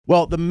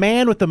Well, the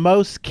man with the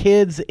most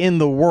kids in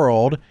the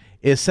world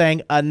is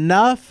saying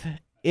enough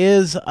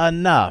is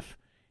enough.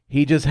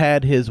 He just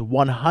had his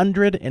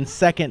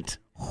 102nd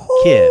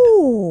kid.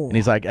 And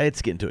he's like,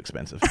 it's getting too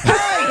expensive.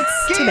 Hey,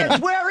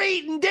 kids, we're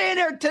eating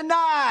dinner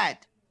tonight.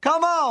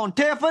 Come on,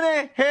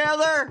 Tiffany,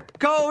 Heather,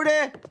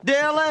 Cody,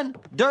 Dylan,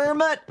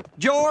 Dermot,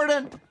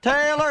 Jordan,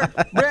 Taylor,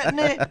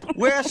 Brittany,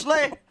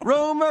 Wesley,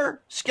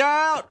 Rumor,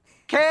 Scout,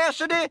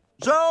 Cassidy,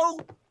 Zoe,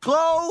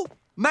 Chloe,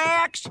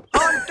 Max,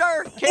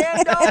 Hunter,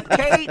 Kendall,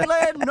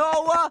 Caitlin,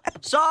 Noah,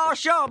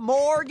 Sasha,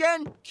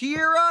 Morgan,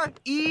 Kira,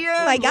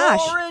 Ian,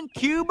 Lauren,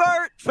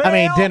 Hubert, Phil. I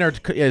mean, dinner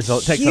takes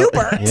takes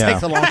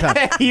a long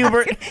time.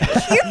 Hubert.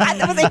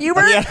 That was a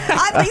Hubert?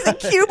 I think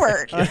it's a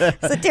Hubert.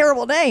 It's a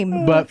terrible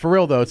name. But for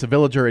real, though, it's a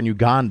villager in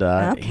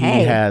Uganda. Okay.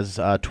 He has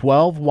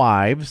 12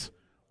 wives,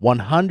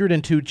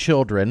 102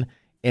 children,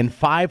 and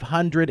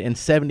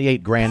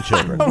 578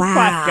 grandchildren. Wow. Oh,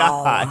 my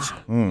gosh.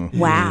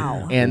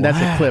 Wow. And that's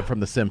a clip from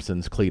The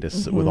Simpsons,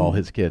 Cletus, with all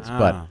his kids.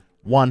 But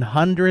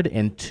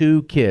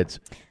 102 kids.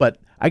 But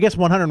I guess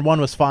 101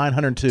 was fine,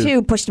 102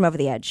 Two pushed him over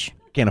the edge.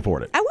 can't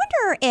afford it. I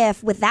wonder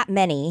if with that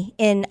many,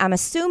 in I'm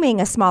assuming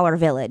a smaller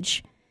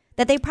village,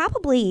 that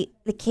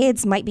the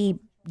kids might be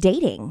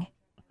dating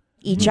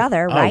each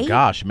other, right? Oh,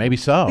 gosh, maybe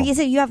so. Because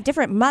you have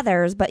different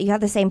mothers, but you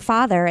have the same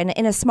father, and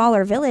in a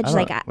smaller village,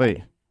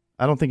 Wait,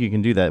 I don't think you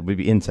can do that. It would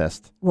be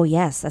incest. well,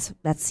 yes,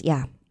 that's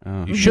yeah.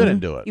 You shouldn't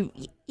do it.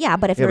 Yeah,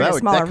 but if you're in a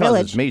smaller that causes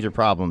village, major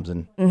problems,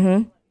 and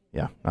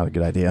yeah, not a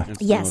good idea.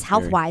 yes,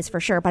 health-wise for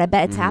sure, but I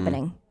bet it's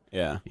happening.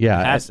 Yeah. Yeah.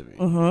 It has to be.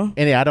 And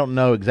yeah, I don't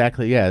know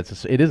exactly. Yeah,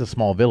 it is a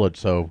small village,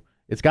 so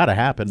it's got to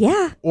happen.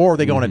 Yeah. Or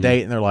they go on a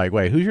date and they're like,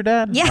 "Wait, who's your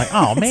dad?" Yeah. Like,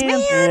 oh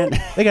man,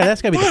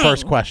 that's got to be the Dang.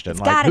 first question. It's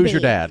Like, gotta who's be.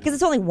 your dad? Because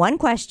it's only one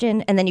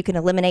question, and then you can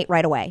eliminate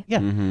right away. Yeah.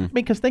 I mean,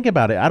 because think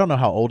about it. I don't know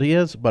how old he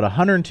is, but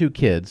 102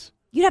 kids.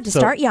 You'd have to So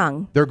start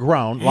young, They're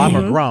grown. A lot of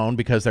them are grown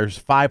because there's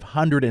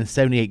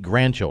 578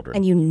 grandchildren.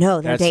 and you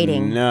know they're That's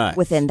dating nuts.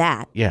 within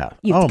that. Yeah.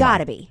 You've Oh, got my.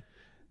 to be.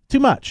 Too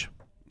much.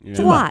 It's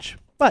Too a lot. much.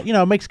 But,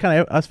 it makes kind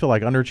of us feel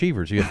like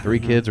underachievers. You have 3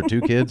 kids or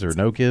 2 kids or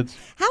no kids.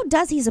 How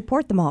does he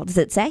support them all? Does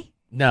it say?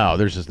 No,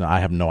 there's just no, I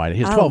have no idea.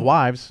 He has 12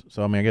 wives.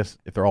 So, I mean, I guess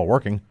if they're all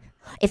working.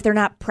 If they're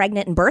not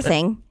pregnant and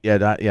birthing, Yeah,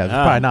 there's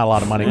probably not a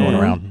lot of money going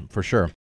around for sure.